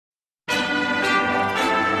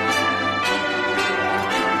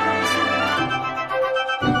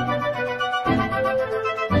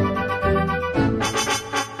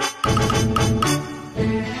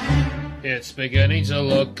It's beginning to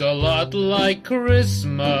look a lot like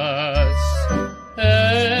Christmas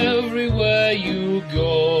everywhere you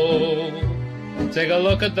go. Take a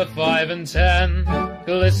look at the 5 and 10,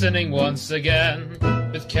 glistening once again,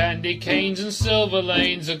 with candy canes and silver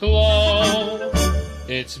lanes aglow.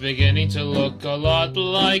 It's beginning to look a lot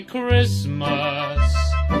like Christmas,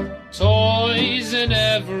 toys in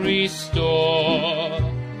every store.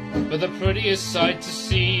 But the prettiest sight to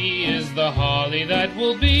see is the holly that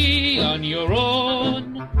will be on your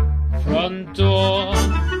own front door.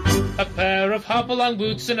 A pair of hop-along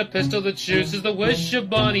boots and a pistol that shoots is the wish of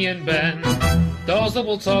Bonnie and Ben. Dolls that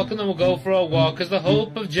will talk and then will go for a walk is the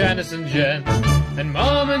hope of Janice and Jen. And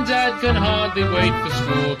Mom and Dad can hardly wait for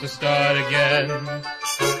school to start again.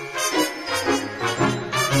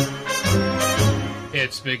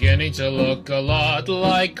 It's beginning to look a lot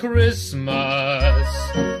like Christmas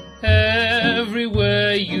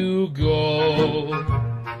everywhere you go.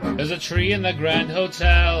 There's a tree in the Grand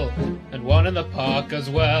Hotel and one in the park as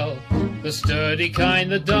well, the sturdy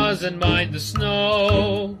kind that doesn't mind the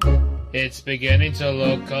snow. It's beginning to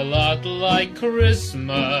look a lot like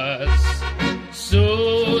Christmas.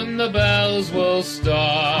 Soon the bells will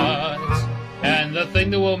start, and the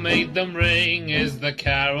thing that will make them ring is the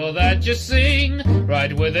carol that you sing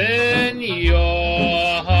right within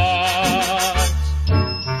your heart.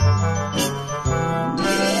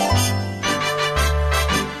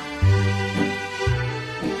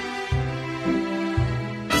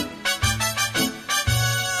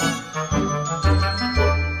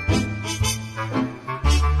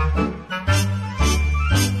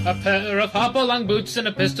 A pair of hop-along boots and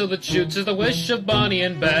a pistol that shoots is the wish of Bonnie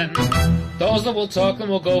and Ben. Dolls that will talk and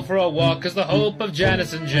will go for a walk is the hope of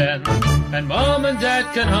Janice and Jen. And Mom and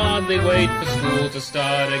Dad can hardly wait for school to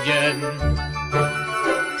start again.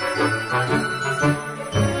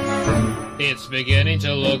 It's beginning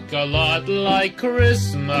to look a lot like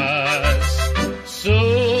Christmas.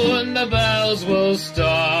 Soon the bells will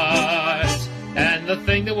start, and the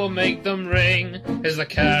thing that will make them ring is the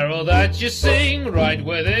carol that you sing right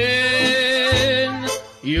within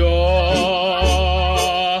your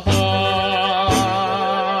heart.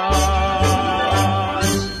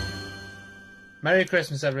 Merry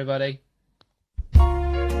Christmas, everybody.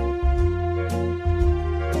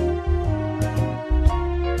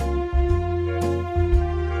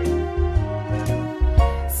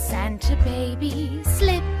 Santa baby,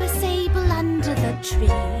 slip a sable under the tree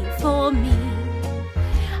for me.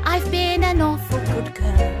 I've been an awful good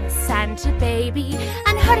girl, Santa baby,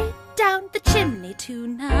 and hurry down the chimney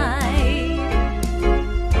tonight.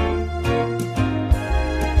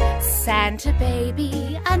 Santa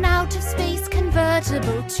baby, an outer space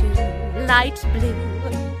convertible to light blue.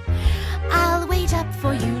 I'll wait up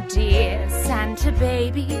for you, dear Santa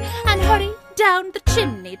baby, and hurry down the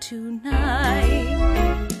chimney tonight.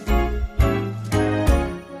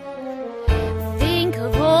 Think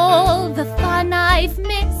of all the fun I've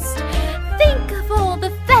missed. Think of all the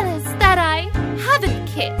fellas that I haven't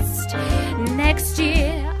kissed. Next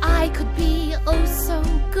year I could be oh so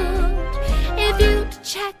good if you'd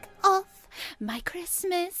check off my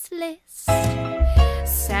Christmas list.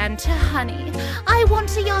 Santa honey, I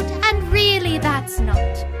want a yacht, and really that's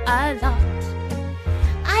not a lot.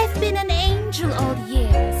 I've been an angel all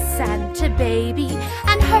year, Santa baby,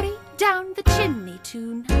 and hurry down the chimney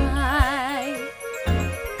tonight.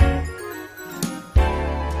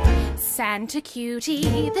 Santa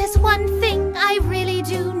cutie, there's one thing I really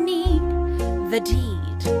do need, the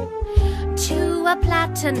deed to a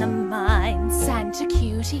platinum mine, Santa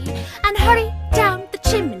cutie, and hurry down the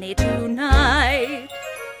chimney tonight.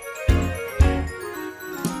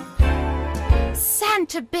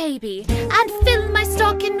 Santa baby, and fill my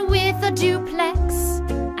stocking with a duplex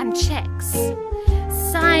and checks.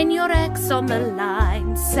 Sign your X on the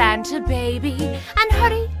line, Santa baby, and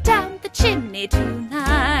hurry down the chimney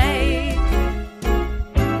tonight.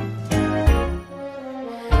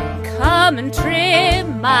 Come and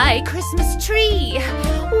trim my Christmas tree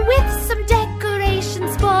with some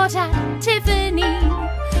decorations bought at Tiffany.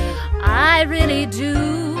 I really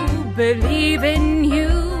do believe in you.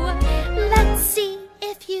 Let's see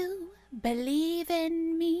if you believe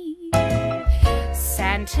in me.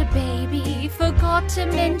 Santa baby, forgot to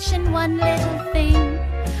mention one little thing.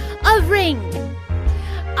 A ring.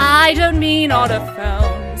 I don't mean on a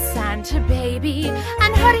phone, Santa baby,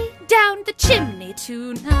 and hurry down the chimney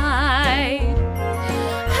tonight.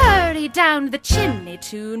 Hurry down the chimney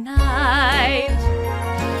tonight.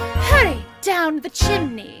 Hurry down the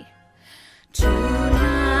chimney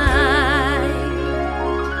tonight.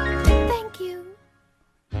 Thank you.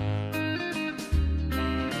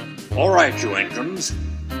 All right, you engines.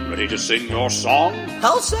 Ready to sing your song?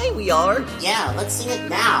 I'll say we are. Yeah, let's sing it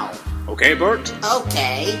now. Okay, Bert?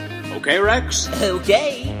 Okay. Okay, Rex?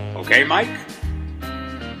 Okay. Okay, Mike?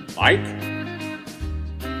 Mike?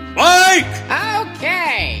 Mike!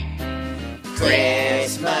 Okay.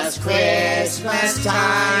 Christmas, Christmas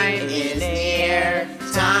time is near.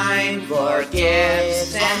 Time for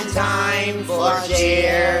gifts and time for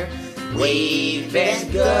cheer. We've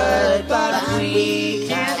been good, but we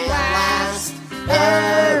can't last.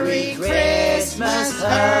 Hurry, Christmas,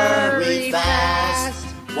 hurry fast.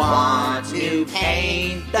 Want new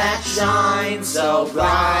paint that shines so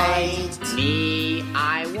bright. Me,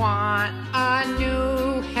 I want a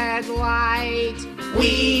new headlight.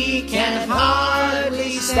 We can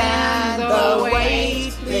hardly stand the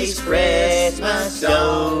wait. Please, Christmas,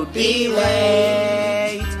 don't be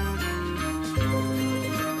late.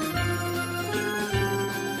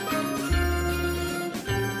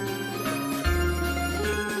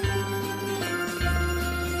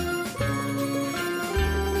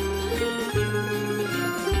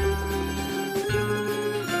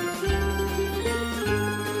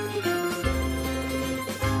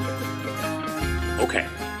 Okay,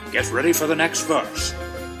 get ready for the next verse.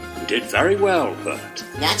 You did very well, Bert.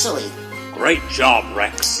 Naturally. Great job,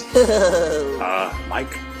 Rex.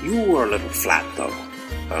 Mike, you were a little flat, though.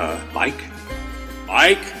 Mike?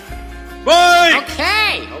 Mike? Mike!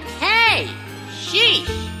 Okay. Sheesh.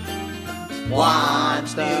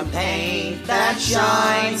 Want new paint that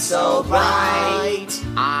shines so bright.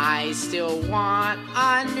 I still want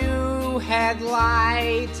a new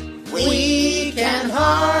headlight. We can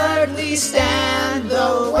hardly stand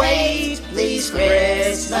the wait. Please,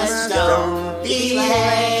 Christmas, don't be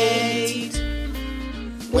late.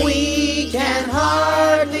 We can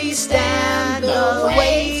hardly stand the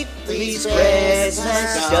wait. Please,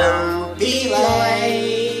 Christmas, don't be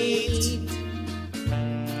late.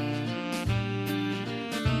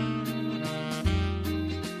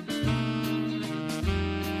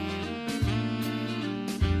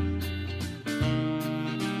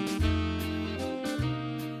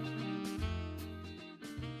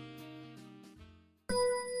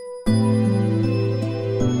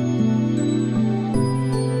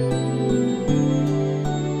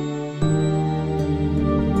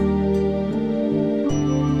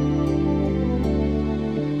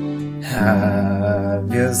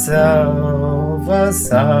 Have yourself a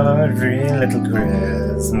Sudrian little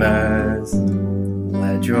Christmas.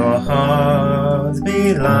 Let your heart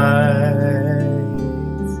be light.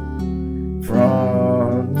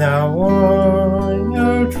 From now on,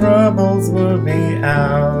 your troubles will be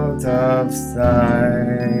out of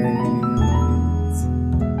sight.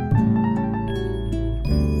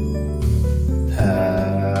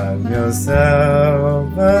 Have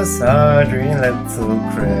yourself a Sudrian little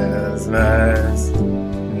Christmas.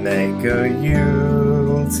 Make a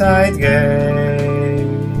Yuletide gay.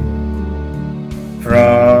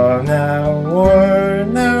 From now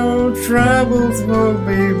on, no troubles will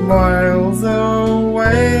be miles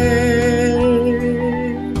away.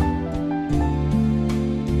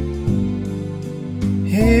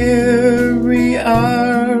 Here we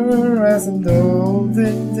are as in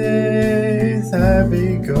olden days,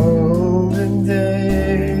 happy golden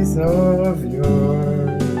days of yore.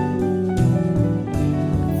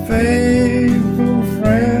 Faithful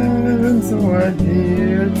friends who are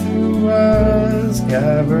dear to us,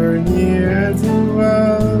 gather near to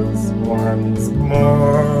us once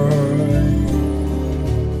more.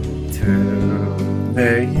 Through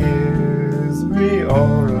the years we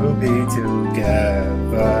all will be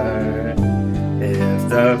together, if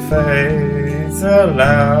the fates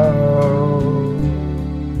allow.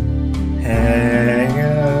 Hang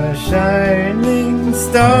a shining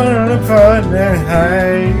star upon the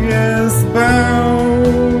highest bough,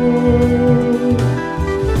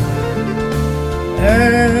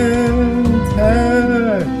 and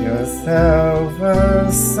have yourself a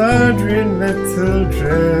Sudrian little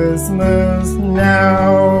Christmas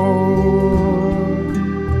now.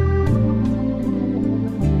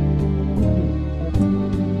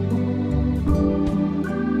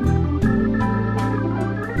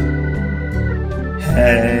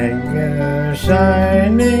 Hang a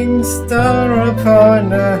shining star upon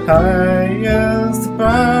the highest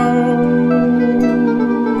bough,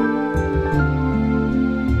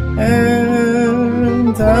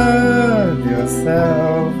 and have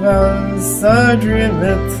yourself a Sudrian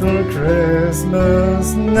little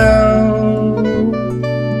Christmas now.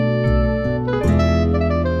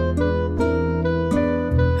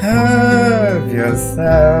 Have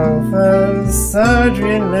yourself a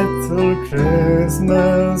Sudrian little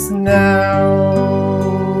Christmas now.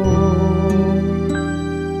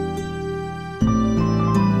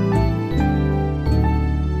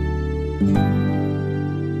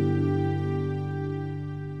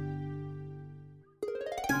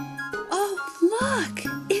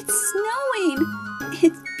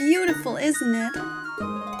 isn't it?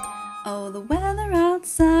 Oh, the weather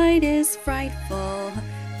outside is frightful,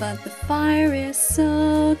 but the fire is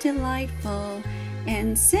so delightful.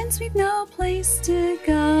 And since we've no place to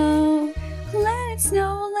go, let it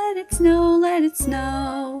snow, let it snow, let it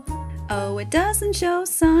snow. Oh, it doesn't show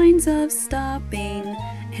signs of stopping,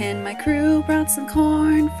 and my crew brought some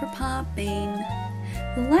corn for popping.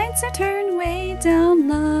 The lights are turned way down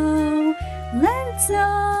low. Let it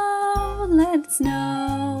snow, let it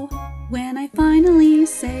snow. When I finally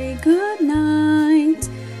say goodnight,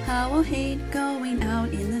 how I'll hate going out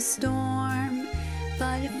in the storm.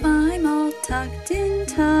 But if I'm all tucked in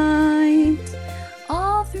tight,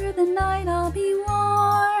 all through the night I'll be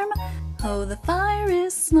warm. Oh, the fire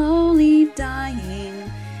is slowly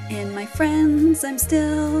dying, and my friends I'm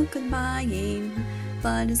still goodbying.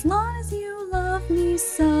 But as long as you love me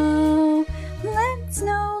so, let it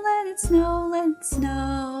snow, let it snow, let it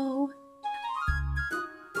snow.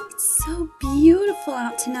 It's so beautiful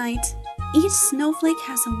out tonight. Each snowflake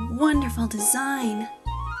has a wonderful design.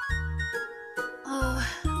 Oh,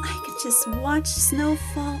 I could just watch snow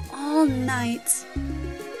fall all night.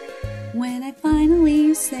 When I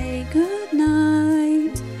finally say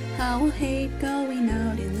goodnight, how I'll hate going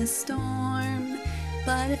out in the storm.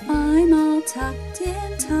 But if I'm all tucked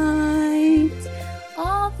in tight,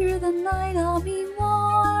 all through the night I'll be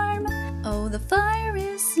warm. Oh, the fire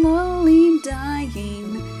is slowly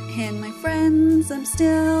dying, and my friends I'm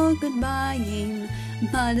still goodbying.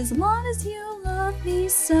 But as long as you love me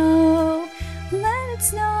so, let it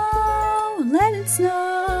snow, let it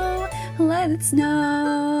snow, let it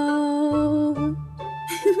snow.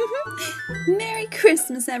 Merry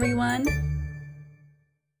Christmas, everyone!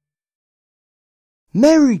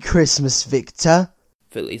 Merry Christmas, Victor!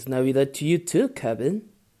 Feliz Navidad to you too, Kevin.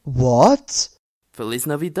 What? Feliz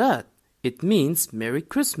Navidad. It means Merry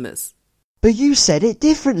Christmas. But you said it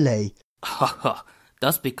differently. Haha,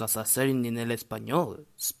 that's because I said it in el español,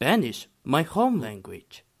 Spanish, my home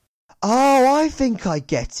language. Oh, I think I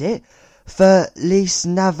get it. Feliz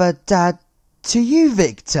Navidad to you,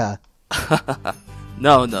 Victor.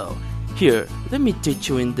 No. Here, let me teach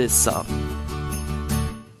you in this song.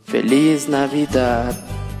 Feliz Navidad.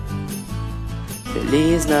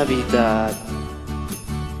 Feliz Navidad.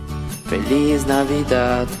 Feliz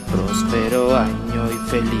Navidad. Próspero año y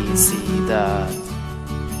felicidad.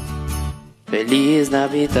 Feliz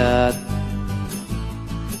Navidad.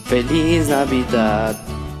 Feliz Navidad.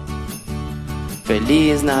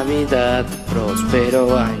 Feliz Navidad,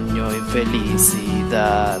 próspero año y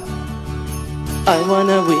felicidad. I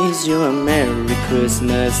wanna wish you a Merry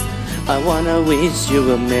Christmas. I wanna wish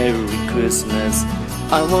you a Merry Christmas.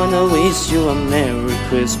 I wanna wish you a Merry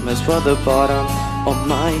Christmas from the bottom of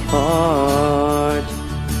my heart.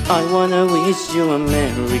 I wanna wish you a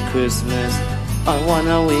Merry Christmas. I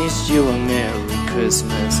wanna wish you a Merry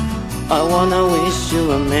Christmas. I wanna wish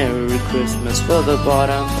you a Merry Christmas from the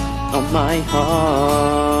bottom of my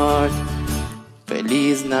heart.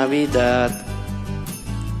 Feliz Navidad.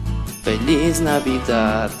 Feliz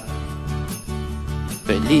Navidad.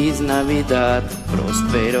 Feliz Navidad.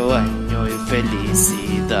 Próspero año y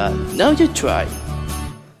felicidad. Now you try.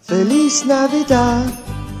 Feliz Navidad.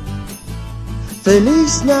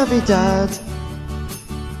 Feliz Navidad.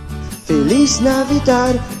 Feliz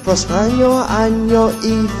Navidad. Próspero año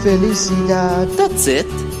y felicidad. That's it.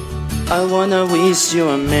 I wanna wish you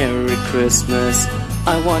a Merry Christmas.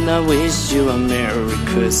 I wanna wish you a Merry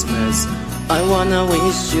Christmas. I wanna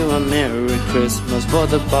wish you a Merry Christmas for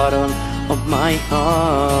the bottom of my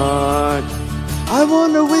heart. I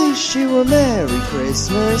wanna wish you a Merry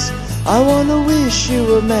Christmas. I wanna wish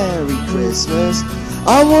you a Merry Christmas.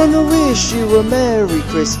 I wanna wish you a Merry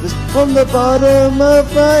Christmas from the bottom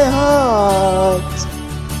of my heart.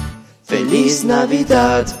 Feliz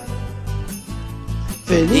Navidad.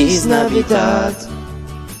 Feliz Navidad.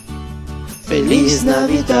 Feliz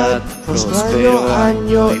Navidad. Próspero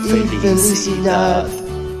año y felicidad.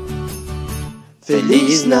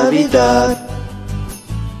 Feliz Navidad.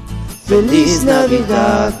 Feliz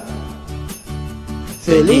Navidad.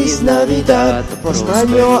 Feliz Navidad.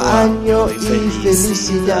 Próspero año y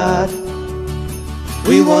felicidad.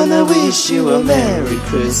 We wanna wish you a Merry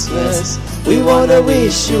Christmas. We wanna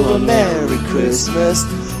wish you a Merry Christmas.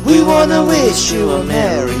 We wanna wish you a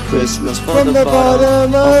Merry Christmas from the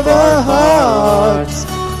bottom of our hearts.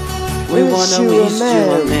 We wanna wish you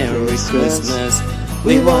a Merry Christmas.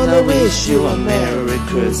 We wanna wish you a Merry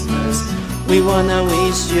Christmas. We wanna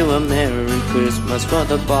wish you a Merry Christmas from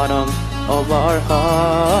the bottom of our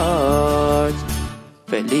hearts.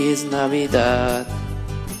 Feliz Navidad.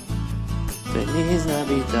 Feliz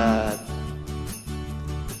Navidad.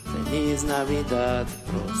 Feliz Navidad.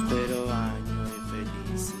 Próspero año.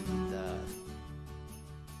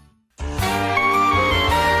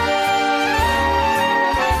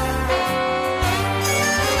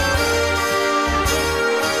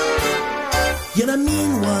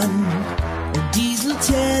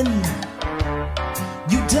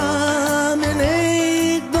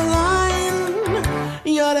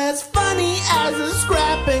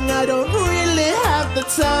 I don't really have the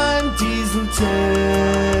time, Diesel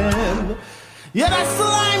 10. You're that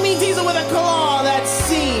slimy diesel with a claw that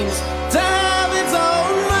seems to have its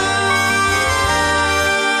own mind.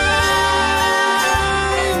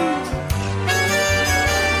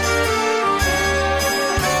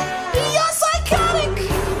 You're psychotic,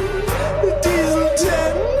 Diesel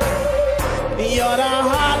 10. You're the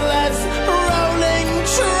heartless rolling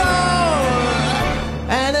troll,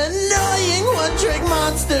 an annoying one-trick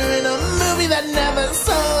monster in a movie that never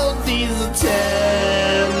sold, Diesel 10.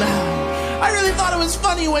 I really thought it was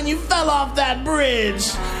funny when you fell off that bridge.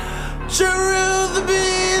 Truth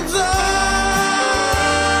be told.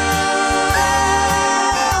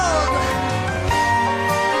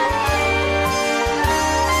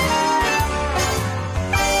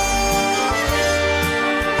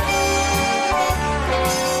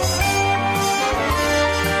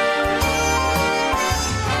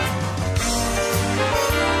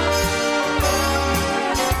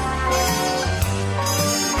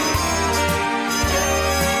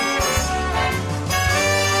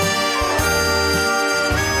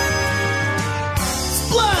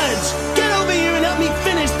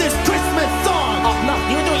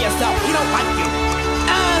 We don't like you.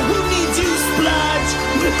 Who needs you, Spludge?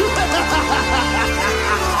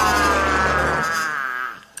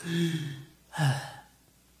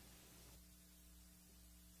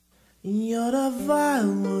 You're the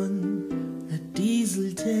vile one, a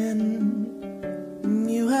Diesel 10.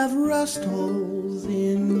 You have rust holes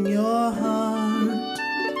in your heart.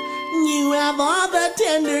 You have all the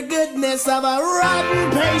tender goodness of a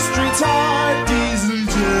rotten pastry tart, Diesel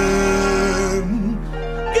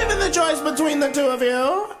 10. Given the choice between the two of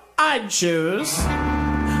you, I'd choose the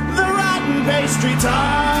rotten pastry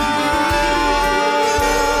tart.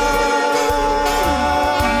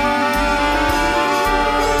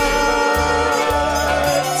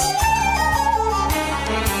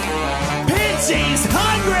 Pitsy's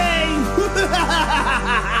hungry!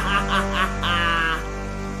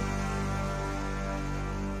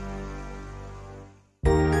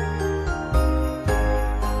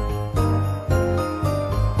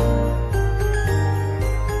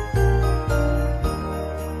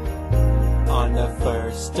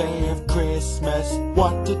 Day of Christmas,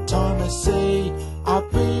 what did Thomas see? A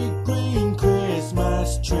big green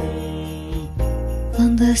Christmas tree.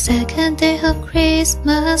 On the second day of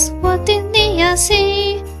Christmas, what did Nia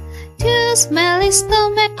see? Two smelly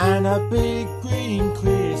snowmen and a big green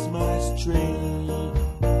Christmas tree.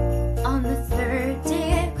 On the third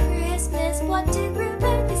day of Christmas, what did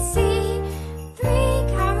Rebecca see? Three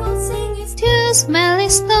carol singers, two smelly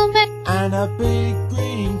snowmen and a big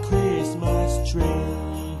green Christmas tree.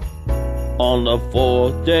 On the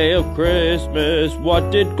fourth day of Christmas, what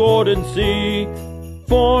did Gordon see?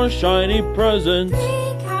 Four shiny presents,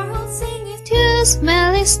 three carol singers, two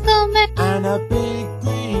smelly snowmen and a big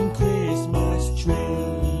green Christmas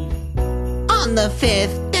tree. On the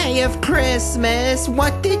fifth day of Christmas,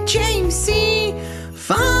 what did James see?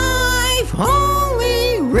 5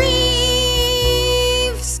 holy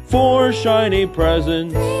wreaths, four shiny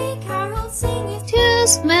presents, three carol singers, two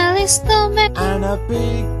smelly snowmen and a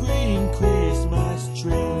big green Christmas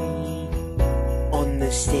tree. On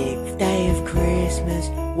the sixth day of Christmas,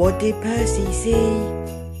 what did Percy see?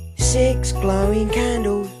 6 glowing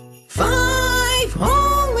candles, 5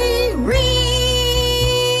 holy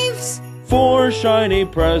wreaths, four shiny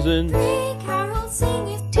presents, three carol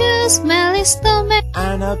singers, two smelly snowmen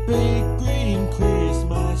and a big green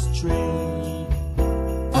Christmas tree.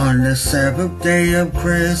 On the seventh day of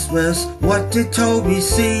Christmas, what did Toby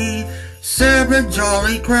see? 7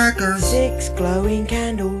 jolly crackers, 6 glowing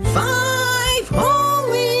candles, 5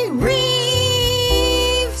 holy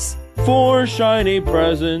wreaths, four shiny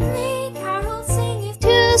presents, three carol singers,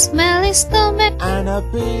 two smelly snowmen and a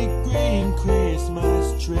big green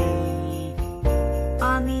Christmas tree.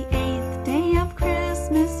 On the 8th day of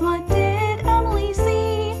Christmas, what did Emily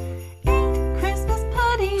see? 8 Christmas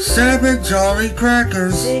puddings, 7 jolly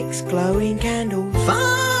crackers, 6 glowing candles,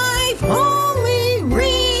 5 holy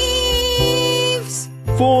wreaths,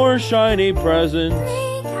 four shiny presents,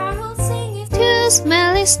 three carol singers, two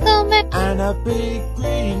smelly snowmen and a big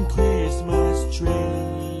green Christmas tree.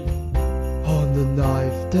 On the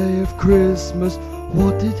 9th day of Christmas,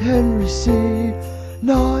 what did Henry see?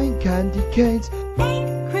 9 candy canes,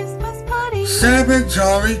 8 Christmas puddings, 7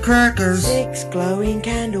 jolly crackers, 6 glowing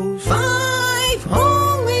candles, 5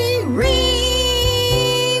 holy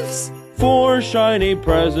wreaths, four shiny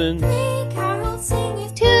presents, three carol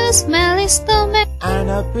singers, two smelly snowmen and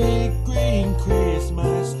a big green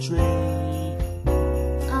Christmas tree.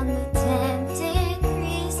 On the 10th day of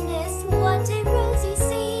Christmas, what did Rosie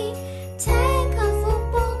see?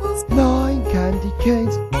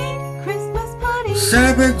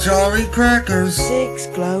 7 jolly crackers, 6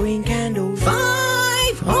 glowing candles,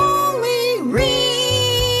 5 holy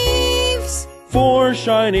wreaths, 4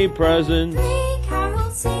 shiny presents, 3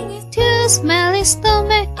 carols singing, 2 smelly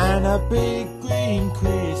stomachs, and a big green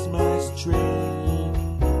Christmas tree.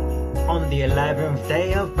 On the 11th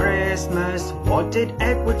day of Christmas, what did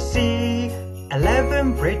Edward see?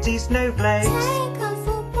 11 pretty snowflakes, 10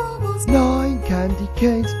 colorful baubles, 9 candy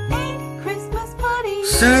canes, 8 Christmas parties,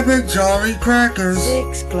 7 jolly crackers,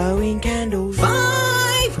 6 glowing candles,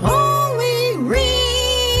 5 holy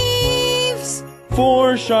wreaths,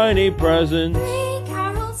 4 shiny presents, 3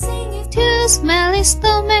 carols singing, 2 smelly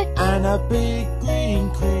stomachs, and a big green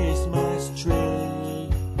Christmas tree.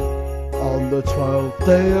 On the 12th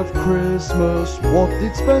day of Christmas, what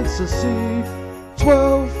did Spencer see?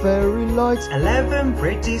 12 fairy lights, 11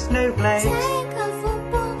 pretty snowflakes, 10 colorful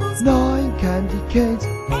baubles, 9 candy canes,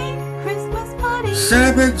 8 Christmas parties,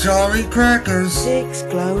 7 jolly crackers, 6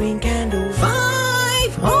 glowing candles,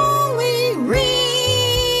 5 holy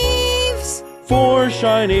wreaths, 4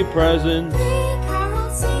 shiny presents, 3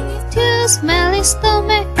 carols singing, 2 smelly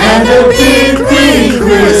stomachs, and a big green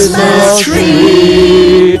Christmas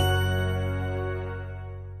tree.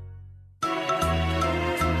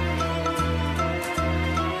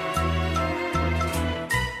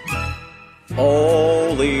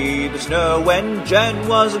 Only the snow when Jen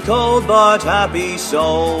was a cold but happy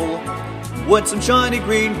soul, with some shiny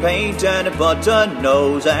green paint and a button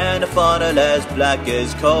nose and a funnel as black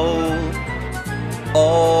as coal.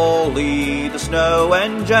 Only the snow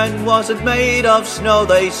engine wasn't made of snow,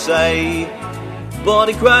 they say, but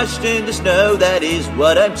he crashed in the snow, that is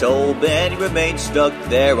what I'm told, and he remained stuck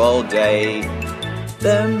there all day.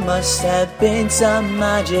 There must have been some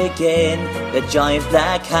magic in the giant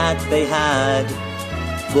black hat they had,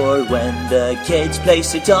 for when the kids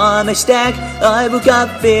placed it on my stack, I woke up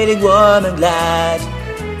feeling warm and glad.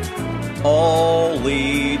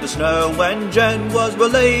 Only the snow engine was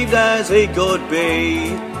relieved as he could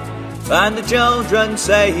be, and the children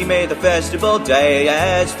say he made the festival day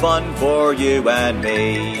as fun for you and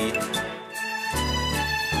me.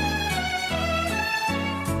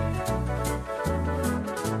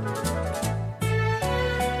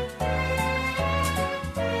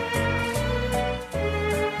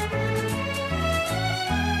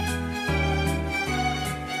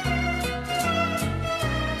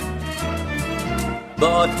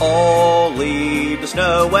 But only the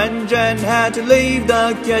snow engine had to leave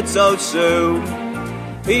the kids so soon.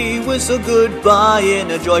 He whistled goodbye in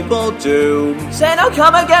a joyful tune, saying I'll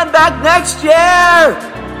come again back next year.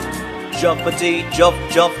 Jumpity jump,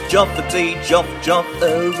 jump, jumpity jump, jump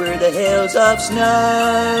over the hills of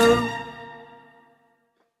snow.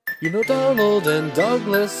 You know Donald and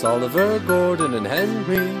Douglas, Oliver, Gordon and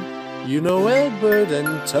Henry. You know Edward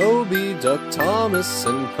and Toby, Duck, Thomas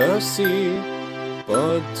and Percy.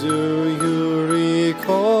 But do you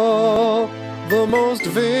recall the most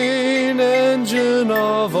vain engine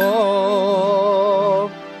of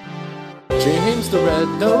all? James the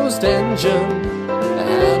red-nosed engine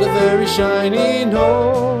had a very shiny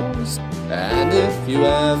nose, and if you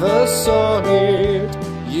ever saw it,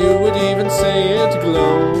 you would even say it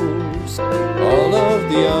glows. All of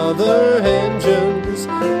the other engines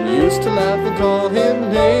used to laugh and call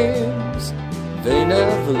him names. They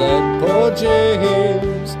never let poor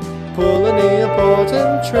James pull any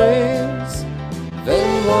important trains.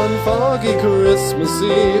 Then one foggy Christmas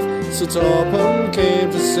Eve, Sir Topham came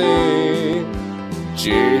to say,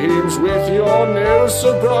 James, with your nose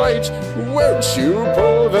so bright, won't you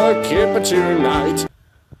pull the kipper tonight?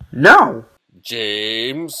 No!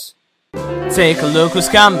 James. Take a look who's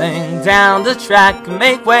coming down the track.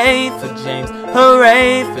 Make way for James,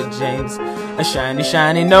 hooray for James. A shiny,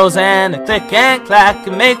 shiny nose and a click and clack.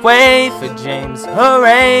 Make way for James,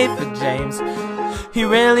 hooray for James. He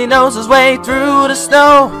really knows his way through the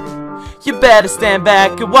snow. You better stand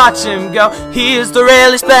back and watch him go. He is the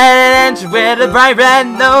really splendid engine with a bright red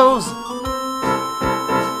nose.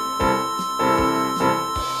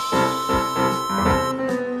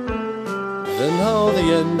 Then how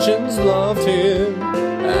the engines loved him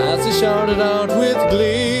as he shouted out with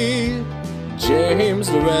glee, James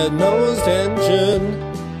the red-nosed engine,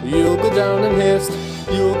 you'll go down in history,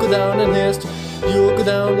 you'll go down in history, you'll go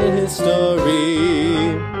down in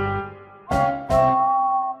history.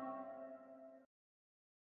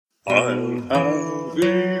 I'll have a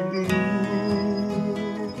blue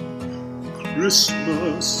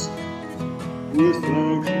Christmas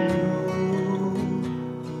without you.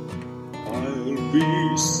 I'll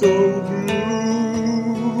be so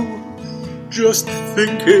blue just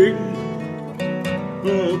thinking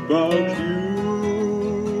about you.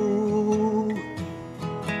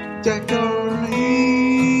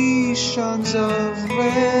 decorations of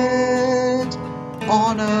red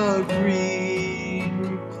on a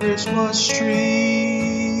green Christmas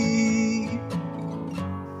tree.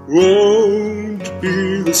 Won't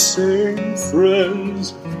be the same,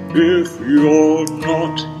 friends, if you're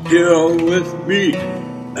not here with me.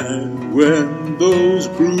 And when those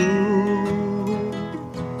blue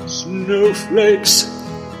snowflakes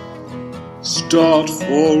start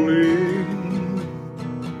falling,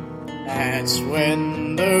 that's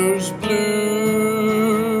when those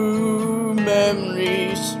blue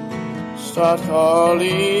memories start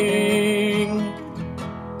calling.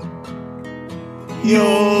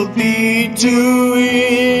 You'll be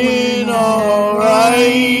doing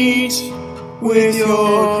alright with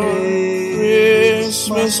your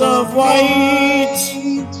Christmas of white.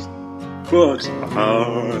 but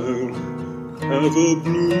I'll have a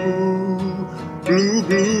blue, blue,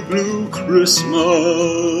 blue, blue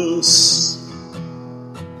Christmas.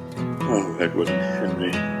 Oh, Edward and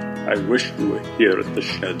Henry, I wish you were here at the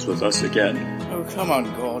sheds with us again. Oh, come on,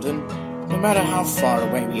 Gordon. No matter how far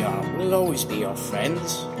away we are, we'll always be your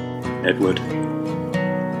friends. Edward,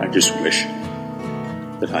 I just wish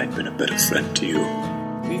that I'd been a better friend to you.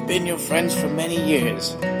 We've been your friends for many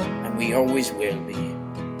years, and we always will be.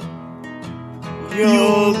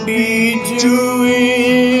 You'll be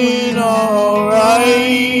doing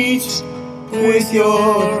alright with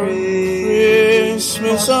your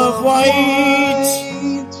Christmas of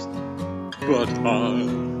white. But I'll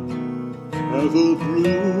have a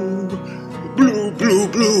blue, blue, blue,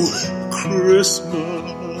 blue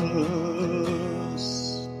Christmas.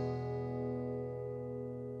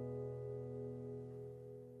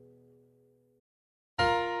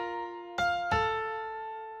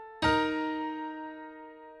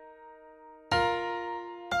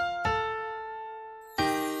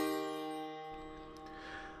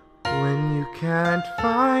 When you can't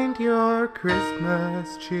find your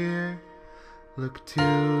Christmas cheer, look to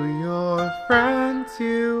your friends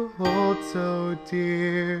you hold so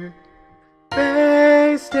dear.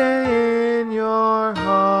 They stay in your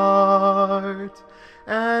heart,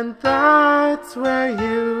 and that's where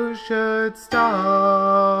you should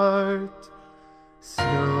start.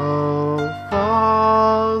 Snow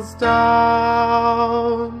falls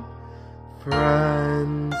down,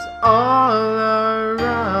 friends all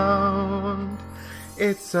around.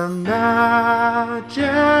 It's a magical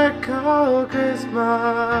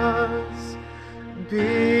Christmas,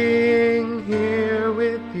 being here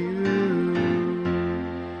with you.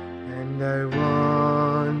 And I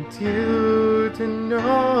want you to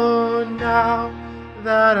know now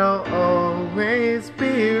that I'll always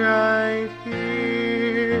be right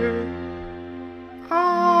here.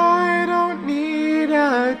 I don't need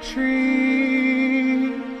a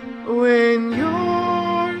tree when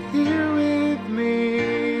you're here with me.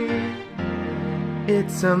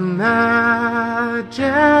 It's a magical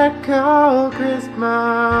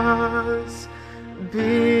Christmas,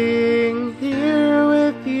 being here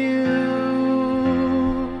with you.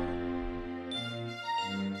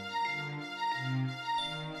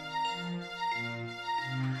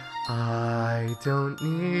 I don't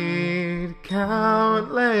need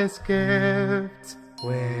countless gifts.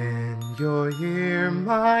 When you're here,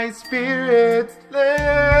 my spirits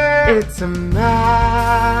lift. It's a magical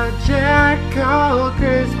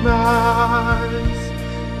Christmas,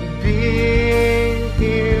 being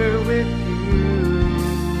here with you.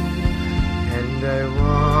 And I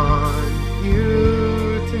want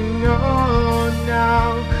you to know now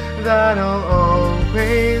that I'll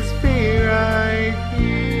always be right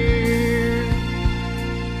here.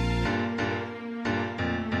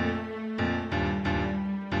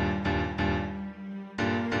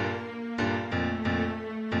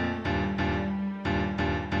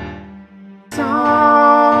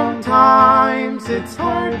 Sometimes it's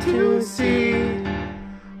hard to see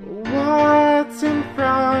what's in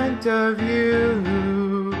front of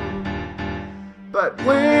you, but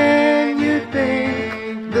when you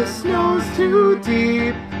think the snow's too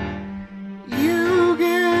deep, you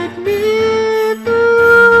get me through.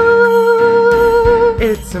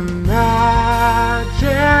 It's a magical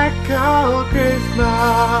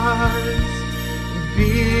Christmas,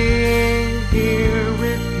 being here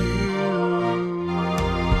with you.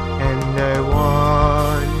 And I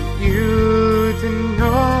want you to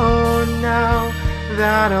know now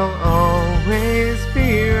that I'll always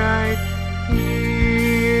be right here.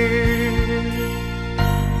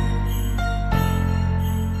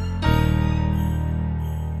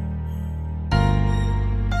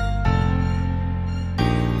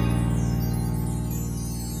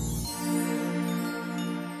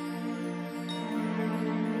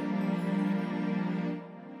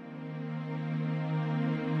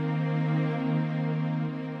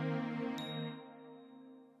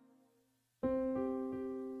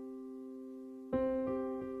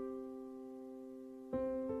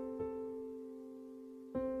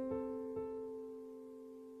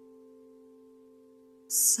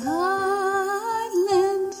 Sun